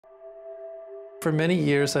For many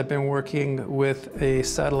years, I've been working with a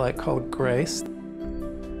satellite called GRACE.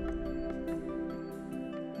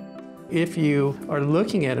 If you are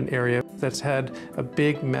looking at an area that's had a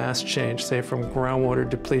big mass change, say from groundwater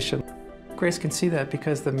depletion, GRACE can see that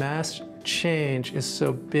because the mass change is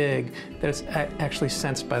so big that it's actually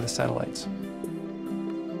sensed by the satellites.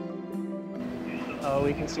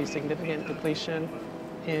 We can see significant depletion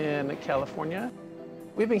in California.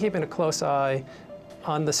 We've been keeping a close eye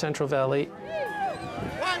on the Central Valley.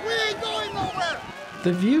 We ain't going nowhere!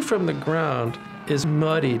 The view from the ground is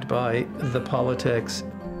muddied by the politics.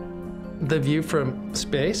 The view from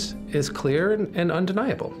space is clear and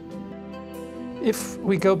undeniable. If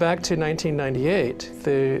we go back to 1998,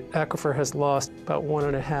 the aquifer has lost about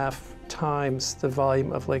 1.5 times the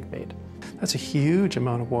volume of Lake Mead. That's a huge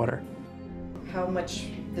amount of water. How much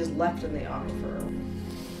is left in the aquifer?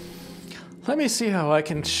 Let me see how I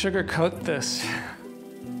can sugarcoat this.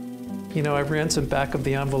 You know, I ran some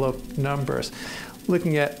back-of-the-envelope numbers,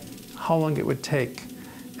 looking at how long it would take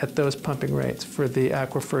at those pumping rates for the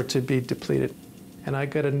aquifer to be depleted. And I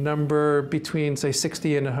got a number between, say,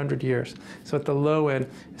 60 and 100 years. So at the low end,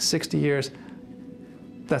 60 years,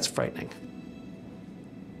 that's frightening.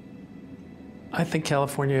 I think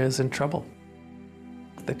California is in trouble.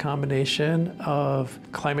 The combination of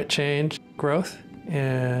climate change growth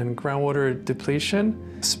and groundwater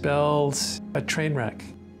depletion spells a train wreck.